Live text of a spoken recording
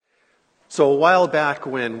So a while back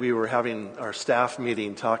when we were having our staff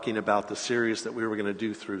meeting talking about the series that we were going to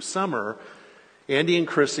do through summer, Andy and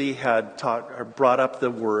Chrissy had brought up the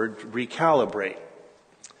word recalibrate.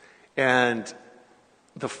 And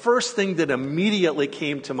the first thing that immediately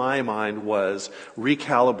came to my mind was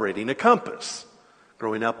recalibrating a compass.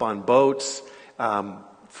 Growing up on boats,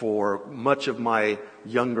 for much of my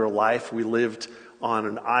younger life, we lived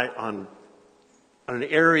on an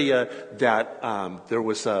area that there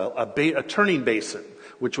was a turning basin,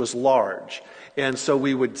 which was large. And so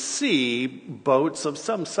we would see boats of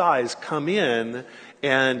some size come in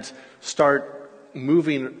and start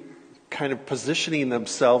moving, kind of positioning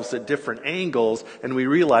themselves at different angles, and we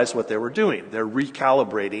realized what they were doing. They're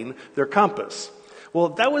recalibrating their compass. Well,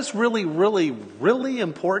 that was really, really, really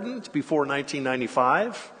important before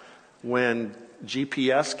 1995 when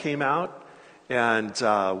GPS came out, and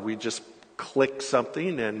we just click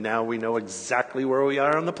something, and now we know exactly where we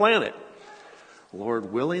are on the planet.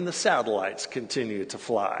 Lord willing, the satellites continue to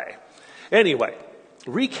fly. Anyway,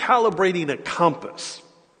 recalibrating a compass.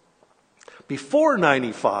 Before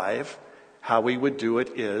 95, how we would do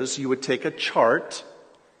it is you would take a chart,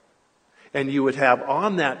 and you would have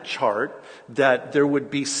on that chart that there would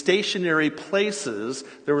be stationary places.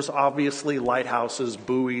 There was obviously lighthouses,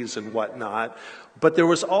 buoys, and whatnot, but there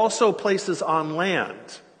was also places on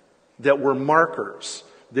land that were markers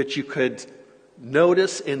that you could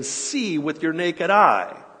notice and see with your naked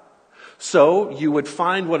eye. So you would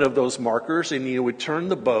find one of those markers and you would turn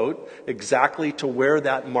the boat exactly to where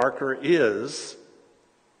that marker is,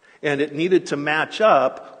 and it needed to match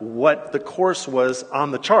up what the course was on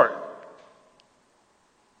the chart.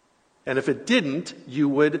 And if it didn't, you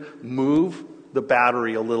would move the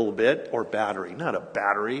battery a little bit, or battery, not a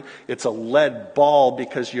battery, it's a lead ball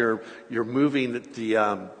because you're moving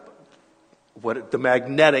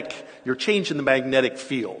you're changing the magnetic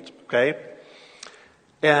field, okay?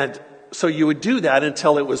 And so you would do that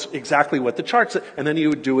until it was exactly what the chart said, and then you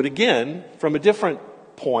would do it again from a different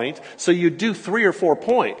point. So you'd do 3 or 4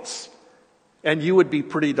 points, and you would be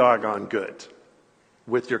pretty doggone good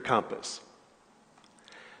with your compass.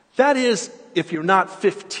 That is, if you're not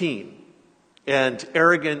 15 and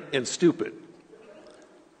arrogant and stupid,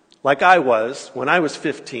 like I was when I was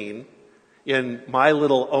 15, in my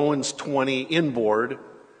little Owens 20 inboard,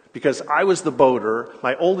 because I was the boater.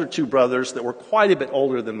 My older 2 brothers that were quite a bit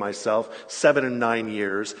older than myself, 7 and 9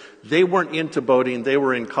 years, they weren't into boating. They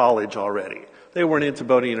were in college already. They weren't into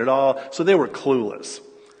boating at all, so they were clueless.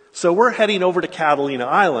 So we're heading over to Catalina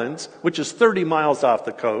Islands, which is 30 miles off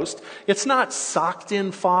the coast. It's not socked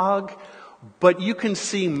in fog, but you can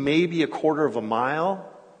see maybe a quarter of a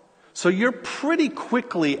mile. So you're pretty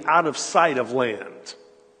quickly out of sight of land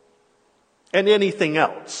and anything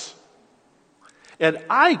else. And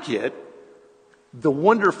I get the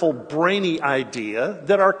wonderful brainy idea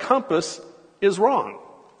that our compass is wrong.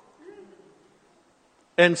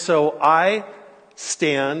 And so I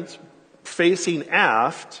stand facing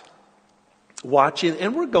aft, watching,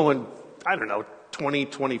 and we're going, 20,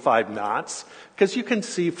 25 knots, because you can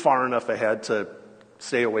see far enough ahead to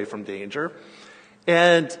stay away from danger.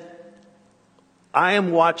 And I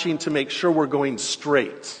am watching to make sure we're going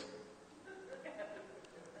straight.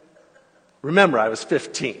 Remember, I was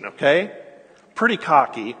 15, okay? Pretty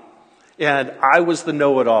cocky, and I was the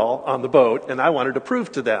know-it-all on the boat, and I wanted to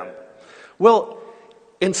prove to them. Well,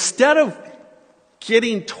 instead of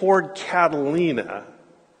getting toward Catalina,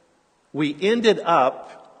 we ended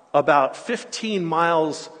up about 15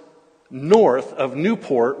 miles north of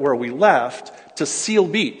Newport, where we left, to Seal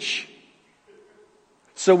Beach.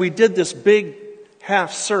 So we did this big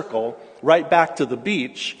half circle right back to the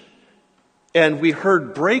beach, and we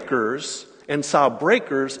heard breakers and saw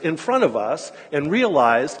breakers in front of us and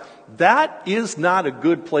realized that is not a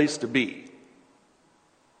good place to be.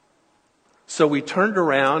 So we turned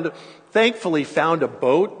around, thankfully found a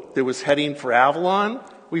boat that was heading for Avalon.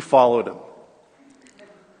 We followed them.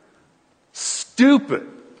 Stupid.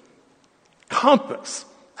 Compass.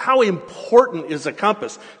 How important is a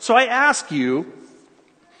compass? So I ask you,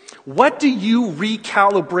 what do you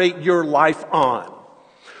recalibrate your life on?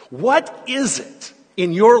 What is it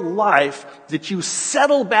in your life that you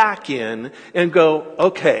settle back in and go,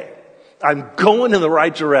 okay, I'm going in the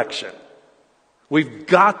right direction. We've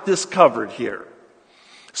got this covered here.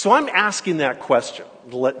 So I'm asking that question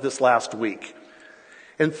this last week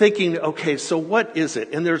and thinking, okay, so what is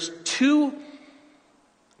it? And there's two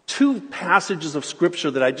passages of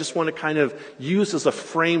Scripture that I just want to kind of use as a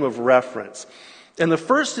frame of reference. And the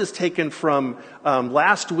first is taken from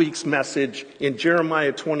last week's message in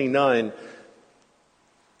Jeremiah 29.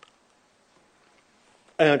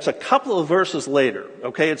 And it's a couple of verses later,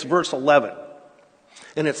 okay? It's verse 11.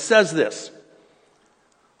 And it says this,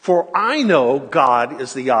 "For I know," God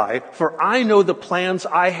is the I, "for I know the plans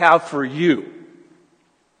I have for you,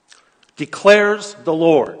 declares the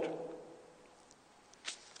Lord.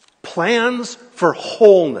 Plans for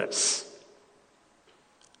wholeness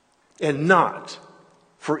and not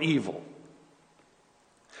for evil,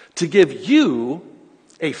 to give you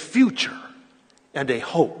a future and a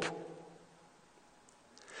hope."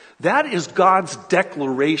 That is God's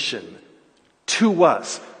declaration to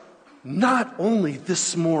us, not only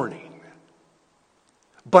this morning,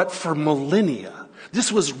 but for millennia.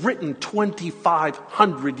 This was written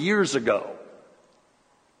 2,500 years ago.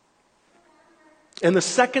 And the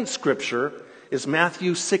second scripture is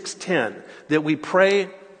Matthew 6:10, that we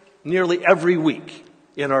pray nearly every week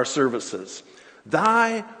in our services.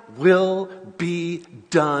 "Thy will be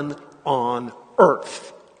done on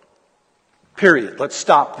earth." Period. Let's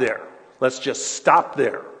stop there. Let's just stop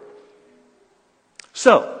there.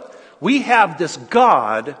 So, we have this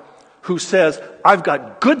God who says, "I've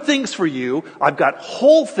got good things for you. I've got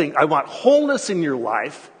I want wholeness in your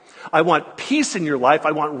life. I want peace in your life.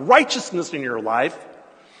 I want righteousness in your life.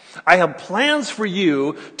 I have plans for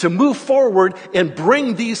you to move forward and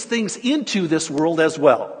bring these things into this world as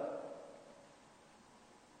well."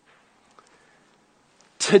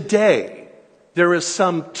 Today, there is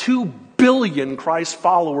some 2 billion Christ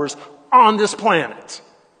followers on this planet,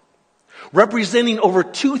 representing over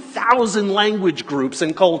 2,000 language groups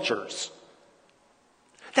and cultures.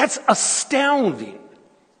 That's astounding.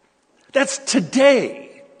 That's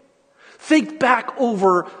today. Think back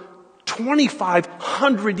over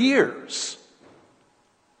 2,500 years.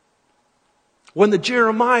 When the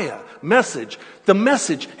Jeremiah message, the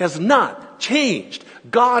message has not changed.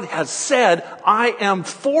 God has said, "I am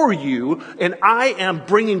for you and I am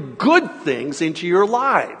bringing good things into your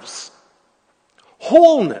lives."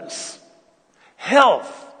 Wholeness,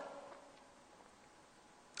 health,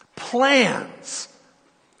 plans,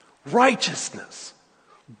 righteousness,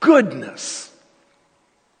 goodness.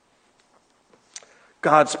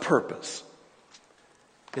 God's purpose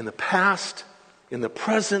in the past, in the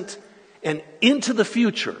present, and into the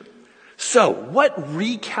future. So, what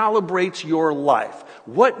recalibrates your life?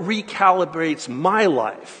 What recalibrates my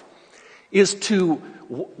life is to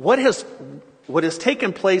what has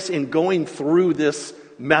taken place in going through this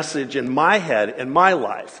message in my head and my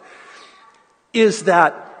life is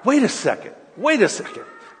that, wait a second.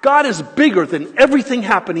 God is bigger than everything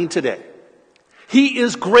happening today. He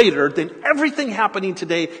is greater than everything happening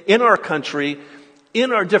today in our country,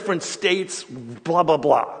 in our different states, blah, blah,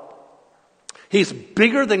 blah. He's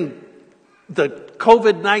bigger than the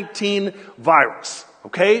COVID-19 virus,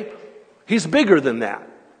 okay? He's bigger than that.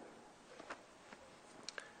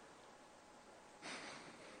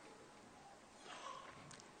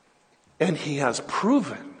 And he has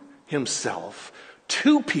proven himself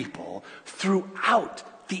to people throughout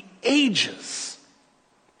the ages.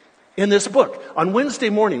 In this book, on Wednesday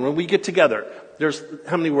morning when we get together,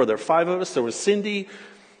 how many were there? 5 of us. There was Cindy,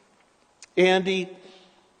 Andy,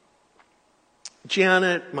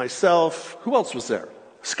 Janet, myself. Who else was there?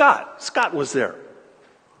 Scott. Scott was there.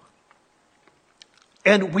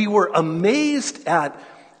 And we were amazed at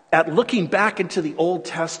looking back into the Old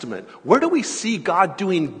Testament. Where do we see God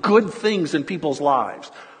doing good things in people's lives?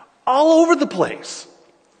 All over the place.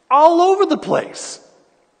 All over the place.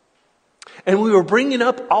 And we were bringing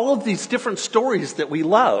up all of these different stories that we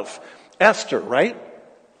love. Esther, right?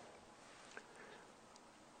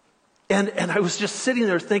 And I was just sitting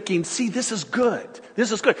there thinking, see, this is good.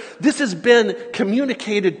 This is good. This has been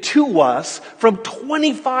communicated to us from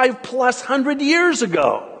 25 plus hundred years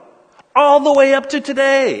ago. All the way up to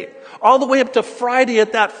today. All the way up to Friday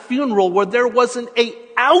at that funeral where there wasn't an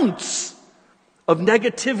ounce of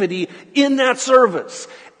negativity in that service.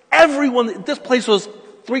 Everyone, this place was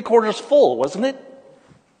 3/4 full, wasn't it?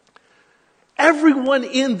 Everyone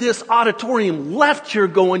in this auditorium left here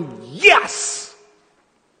going, yes!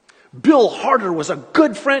 Bill Harder was a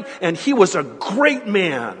good friend and he was a great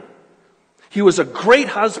man. He was a great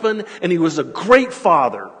husband and he was a great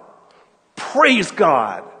father. Praise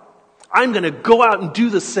God. I'm going to go out and do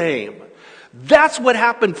the same. That's what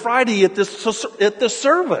happened Friday at this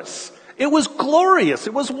service. It was glorious.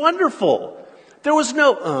 It was wonderful. There was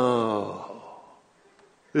no, oh,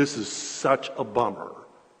 this is such a bummer.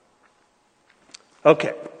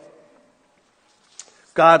 Okay.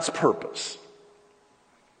 God's purpose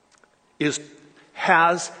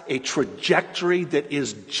has a trajectory that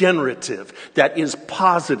is generative, that is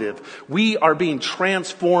positive. We are being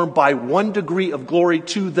transformed by one degree of glory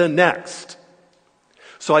to the next.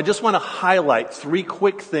 So I just want to highlight 3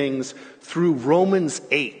 quick things through Romans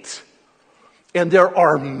 8. And there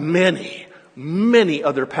are many, many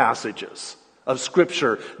other passages of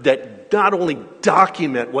Scripture that not only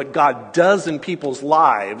document what God does in people's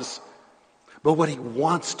lives, but what he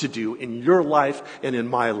wants to do in your life and in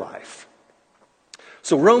my life.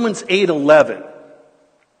 So Romans 8:11.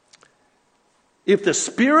 If the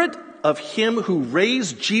Spirit of him who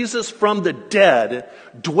raised Jesus from the dead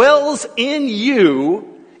dwells in you,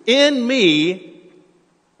 in me,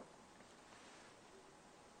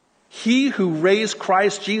 he who raised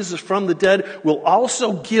Christ Jesus from the dead will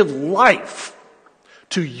also give life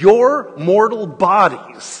to your mortal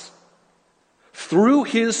bodies through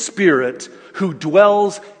his Spirit who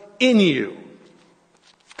dwells in you.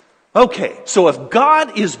 Okay, so if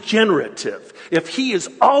God is generative, if he is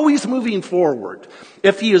always moving forward,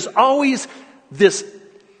 if he is always this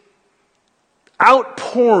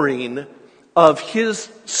outpouring of his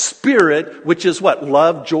Spirit, which is what?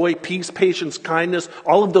 Love, joy, peace, patience, kindness,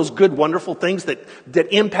 all of those good, wonderful things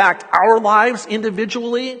that impact our lives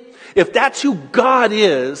individually. If that's who God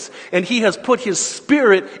is, and he has put his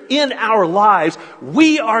Spirit in our lives,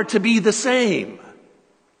 we are to be the same.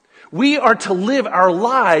 We are to live our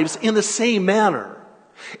lives in the same manner.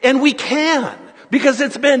 And we can, because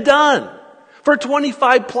it's been done for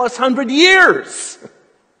 25 plus 100 years.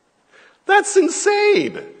 That's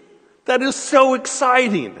insane. That is so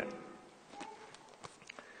exciting.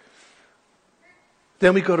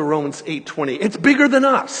 Then we go to Romans 8:20. It's bigger than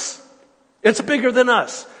us. It's bigger than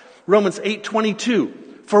us. Romans 8:22.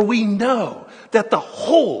 For we know that the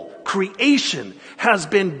whole creation has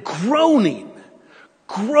been groaning,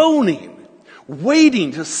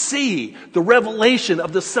 waiting to see the revelation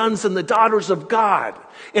of the sons and the daughters of God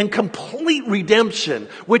and complete redemption,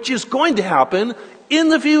 which is going to happen in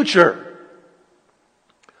the future.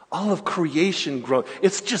 All of creation grows.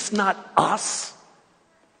 It's just not us.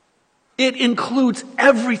 It includes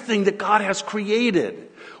everything that God has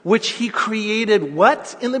created, which he created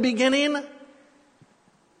what in the beginning?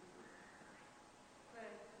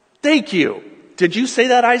 Thank you. Did you say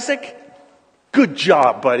that, Isaac? Good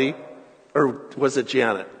job, buddy. Or was it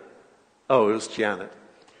Janet? Oh, it was Janet.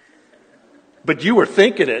 But you were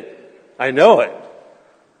thinking it. I know it.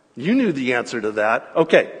 You knew the answer to that.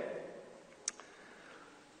 Okay.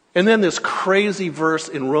 And then this crazy verse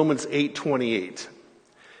in Romans 8:28.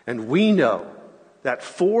 And we know that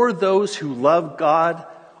for those who love God,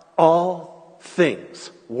 all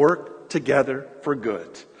things work together for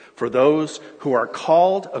good, for those who are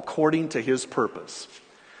called according to his purpose.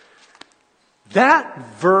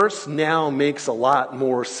 That verse now makes a lot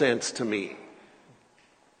more sense to me.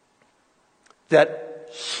 That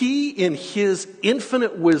he, in his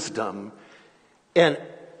infinite wisdom and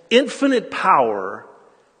infinite power,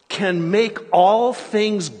 can make all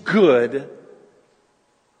things good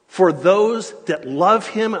for those that love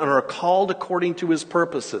him and are called according to his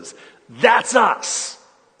purposes. That's us.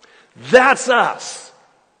 That's us.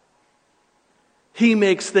 He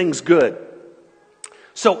makes things good.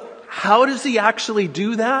 So, how does he actually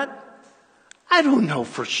do that? I don't know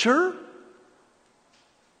for sure.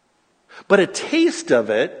 But a taste of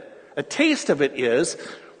it is,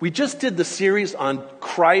 we just did the series on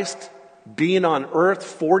Christ being on earth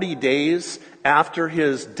 40 days after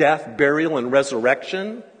his death, burial, and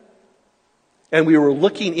resurrection. And we were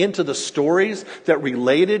looking into the stories that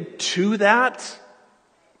related to that.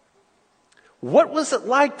 What was it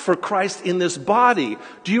like for Christ in this body?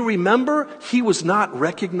 Do you remember he was not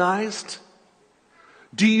recognized?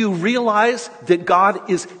 Do you realize that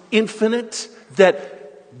God is infinite,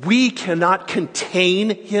 that we cannot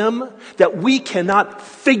contain him, that we cannot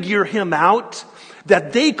figure him out,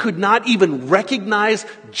 that they could not even recognize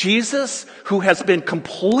Jesus, who has been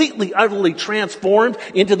completely, utterly transformed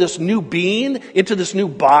into this new being, into this new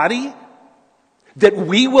body, that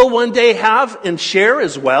we will one day have and share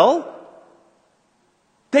as well?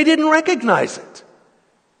 They didn't recognize it.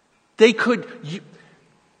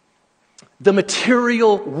 The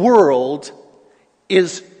material world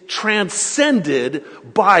is transcended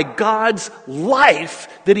by God's life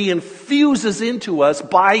that he infuses into us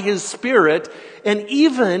by his Spirit, and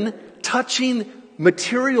even touching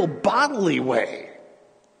material bodily way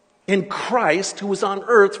in Christ, who was on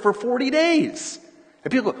earth for 40 days.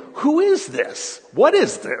 And people go, who is this? What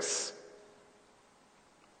is this?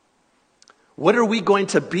 What are we going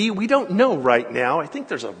to be? We don't know right now. I think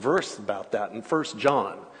there's a verse about that in 1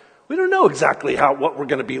 John. We don't know exactly what we're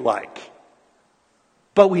going to be like.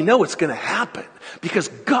 But we know it's going to happen because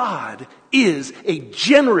God is a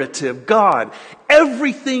generative God.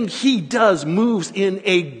 Everything he does moves in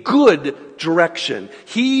a good direction.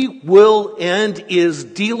 He will and is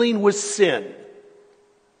dealing with sin.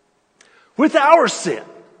 With our sin.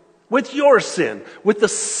 With your sin. With the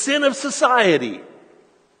sin of society.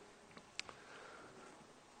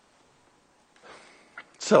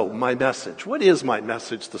 So, my message. What is my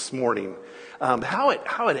message this morning? How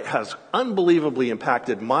it has unbelievably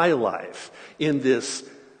impacted my life in this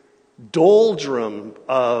doldrum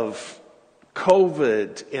of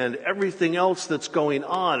COVID and everything else that's going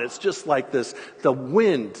on. It's just like this, the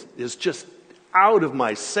wind is just out of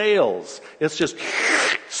my sails. It's just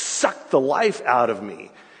sucked the life out of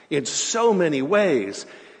me in so many ways.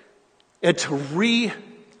 And to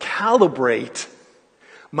recalibrate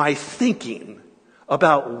my thinking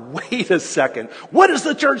about, wait a second, what is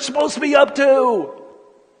the church supposed to be up to?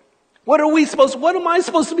 What am I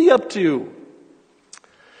supposed to be up to?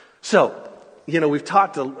 So, we've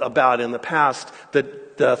talked about in the past the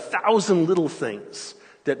 1,000 little things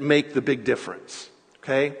that make the big difference.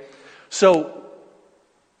 Okay? So,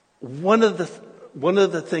 one of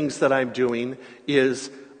the things that I'm doing is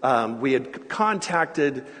we had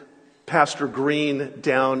contacted Pastor Green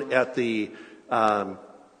down at the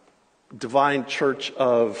Divine Church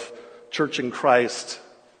in Christ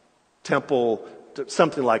Temple,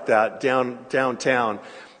 something like that, downtown.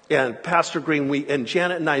 And Pastor Green, and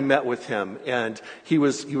Janet and I met with him, and he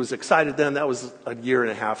was excited then. That was a year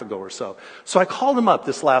and a half ago or so. So I called him up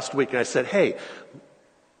this last week and I said, hey,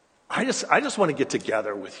 I just want to get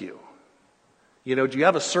together with you. Do you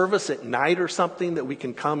have a service at night or something that we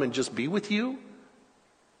can come and just be with you?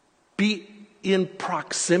 Be in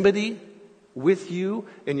proximity with you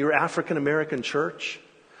in your African American church?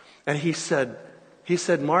 And he said,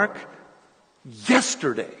 Mark,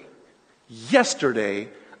 yesterday,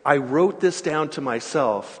 I wrote this down to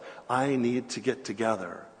myself. I need to get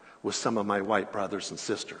together with some of my white brothers and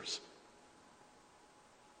sisters.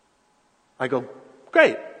 I go,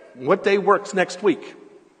 great. What day works next week?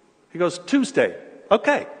 He goes, Tuesday.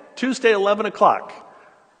 Okay, Tuesday, 11 o'clock.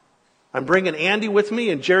 I'm bringing Andy with me,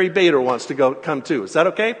 and Jerry Bader wants to come too. Is that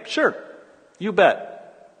okay? Sure. You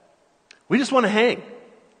bet. We just want to hang.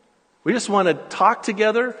 We just want to talk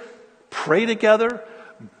together, pray together,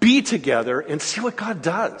 be together, and see what God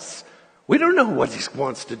does. We don't know what he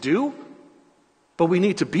wants to do, but we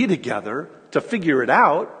need to be together to figure it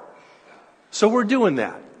out. So we're doing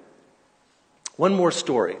that. One more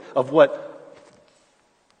story of what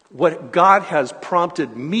God has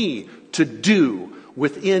prompted me to do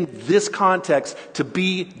within this context to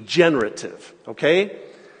be generative, okay?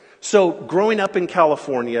 So growing up in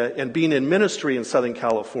California and being in ministry in Southern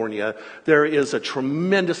California, there is a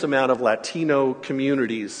tremendous amount of Latino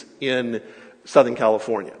communities in Southern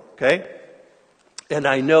California, okay? And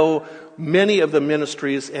I know many of the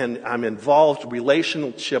ministries, and I'm involved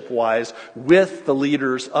relationship-wise with the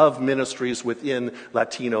leaders of ministries within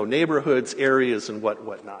Latino neighborhoods, areas, and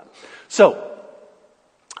whatnot. So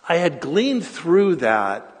I had gleaned through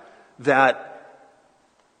that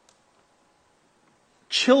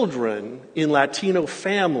children in Latino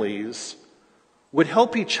families would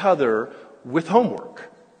help each other with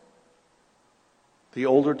homework. The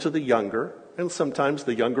older to the younger, and sometimes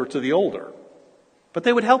the younger to the older. But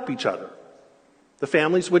they would help each other. The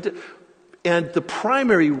families would. And the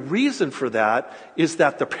primary reason for that is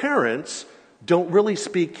that the parents don't really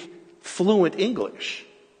speak fluent English.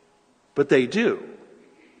 But they do.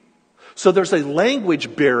 So there's a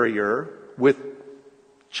language barrier with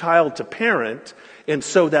child to parent, and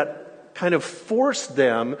so that kind of forced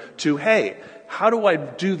them to, hey, how do I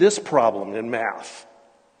do this problem in math?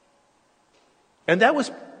 And that was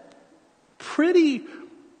pretty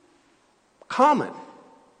common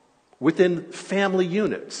within family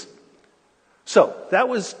units. So that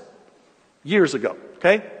was years ago,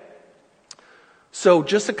 okay? So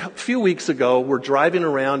just a few weeks ago, we're driving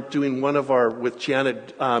around doing with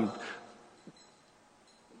Janet,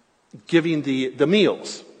 giving the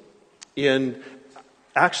meals in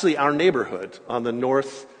actually our neighborhood on the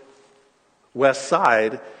northwest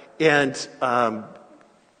side, and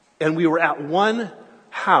we were at one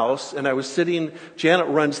house, and I was sitting, Janet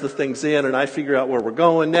runs the things in, and I figure out where we're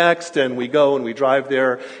going next, and we go and we drive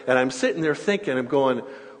there, and I'm sitting there thinking, I'm going,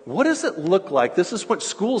 what does it look like? This is when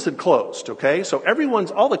schools had closed, okay? So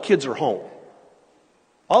all the kids are home.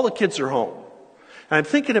 All the kids are home. And I'm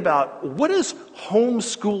thinking about, what does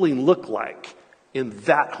homeschooling look like in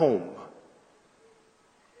that home?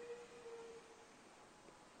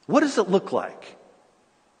 What does it look like?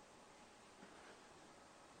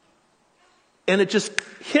 And it just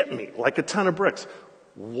hit me like a ton of bricks.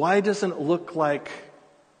 why doesn't it look like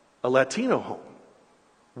a Latino home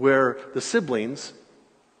where the siblings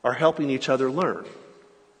are helping each other learn?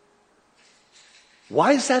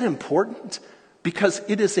 Why is that important? Because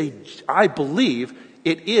I believe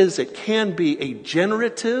it can be a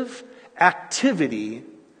generative activity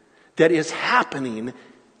that is happening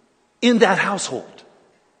in that household.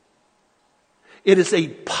 It is a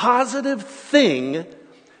positive thing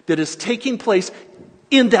that is taking place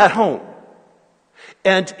in that home.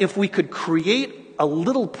 And if we could create a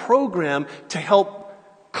little program to help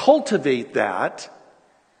cultivate that,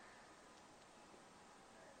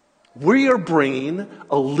 we are bringing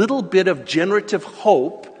a little bit of generative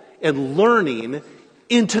hope and learning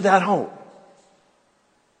into that home.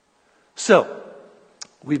 So,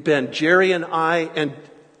 we've been, Jerry and I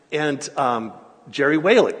and Jerry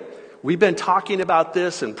Whaley, we've been talking about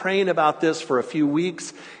this and praying about this for a few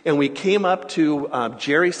weeks, and we came up to,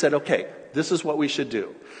 Jerry said, okay, this is what we should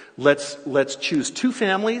do. Let's choose 2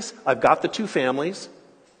 families. I've got the 2 families,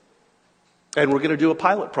 and we're going to do a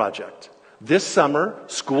pilot project. This summer,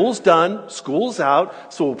 school's done, school's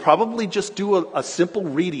out, so we'll probably just do a simple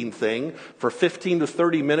reading thing for 15 to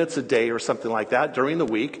 30 minutes a day or something like that during the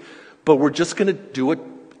week, but we're just going to do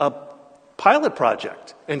a pilot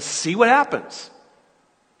project and see what happens.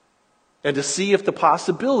 And to see if the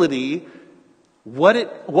possibility,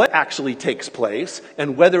 what actually takes place,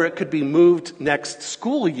 and whether it could be moved next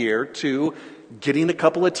school year to getting a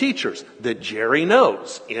couple of teachers that Jerry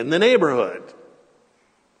knows in the neighborhood.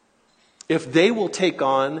 If they will take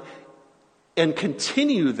on and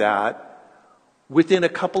continue that within a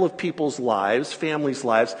couple of people's lives, families'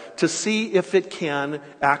 lives, to see if it can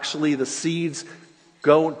actually, the seeds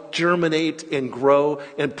go germinate and grow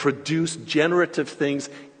and produce generative things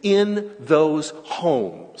in those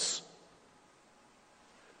homes.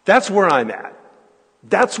 That's where I'm at.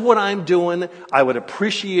 That's what I'm doing. I would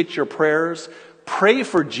appreciate your prayers. Pray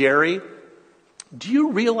for Jerry. Do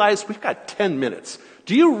you realize, we've got 10 minutes.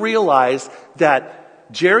 Do you realize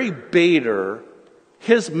that Jerry Bader,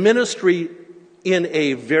 his ministry in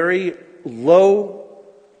a very low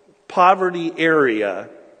poverty area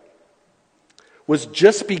was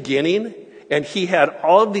just beginning, and he had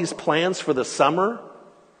all of these plans for the summer,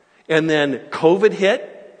 and then COVID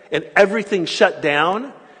hit, and everything shut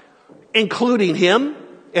down, including him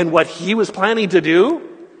and what he was planning to do,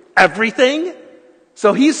 everything.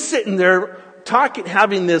 So he's sitting there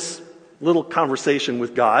having this little conversation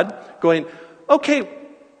with God, going, okay,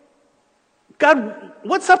 God,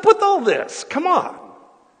 what's up with all this? Come on.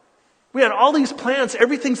 We had all these plans,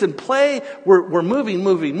 everything's in play, we're moving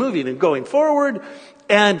and going forward,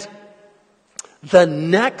 and the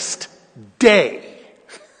next day,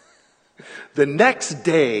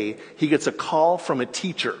 he gets a call from a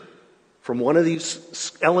teacher from one of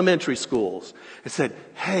these elementary schools and said,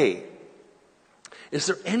 hey, is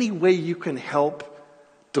there any way you can help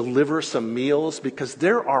deliver some meals? Because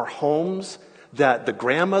there are homes that the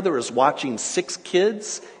grandmother is watching 6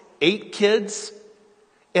 kids, 8 kids,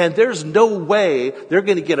 and there's no way they're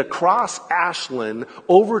going to get across Ashland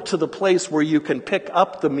over to the place where you can pick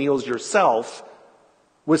up the meals yourself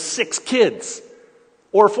with 6 kids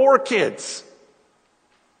or 4 kids.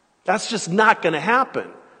 That's just not going to happen.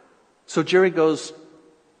 So Jerry goes,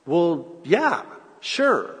 well, yeah,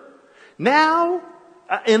 sure. Now,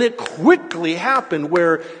 and it quickly happened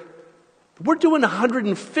where we're doing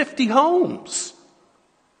 150 homes.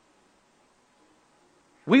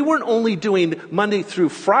 We weren't only doing Monday through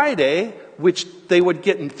Friday, which they would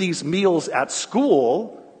get these meals at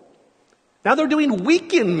school. Now they're doing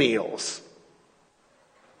weekend meals.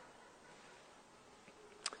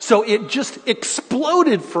 So it just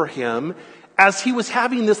exploded for him as he was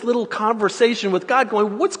having this little conversation with God,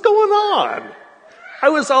 going, what's going on? I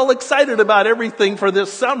was all excited about everything for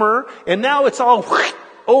this summer, and now it's all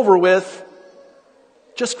over with.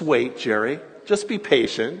 Just wait, Jerry. Just be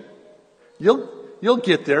patient. You'll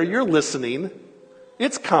get there. You're listening.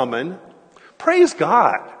 It's coming. Praise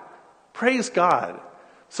God. Praise God.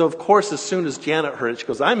 So, of course, as soon as Janet heard it, she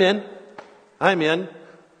goes, I'm in.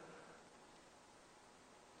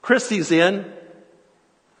 Christy's in.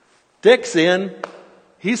 Dick's in.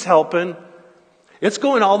 He's helping. It's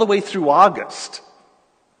going all the way through August.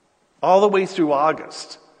 All the way through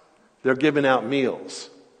August. They're giving out meals.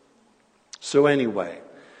 So anyway,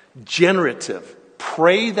 generative.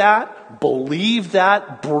 Pray that, believe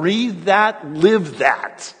that, breathe that, live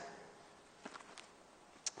that.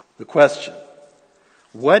 The question,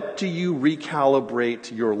 what do you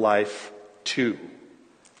recalibrate your life to?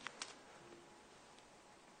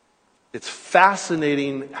 It's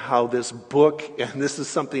fascinating how this book, and this is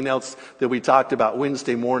something else that we talked about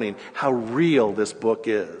Wednesday morning, how real this book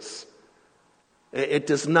is. It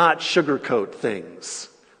does not sugarcoat things.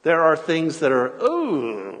 There are things that are,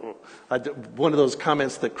 one of those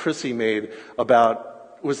comments that Chrissy made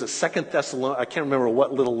about, was it 2 Thessalonians? I can't remember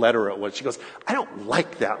what little letter it was. She goes, I don't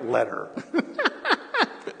like that letter.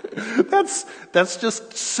 That's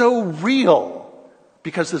just so real,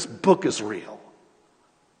 because this book is real.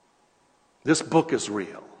 This book is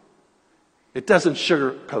real. It doesn't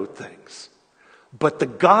sugarcoat things. But the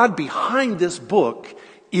God behind this book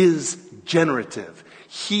is generative.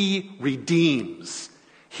 He redeems.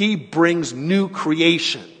 He brings new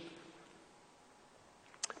creation.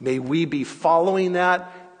 May we be following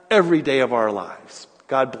that every day of our lives.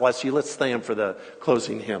 God bless you. Let's stand for the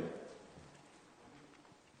closing hymn.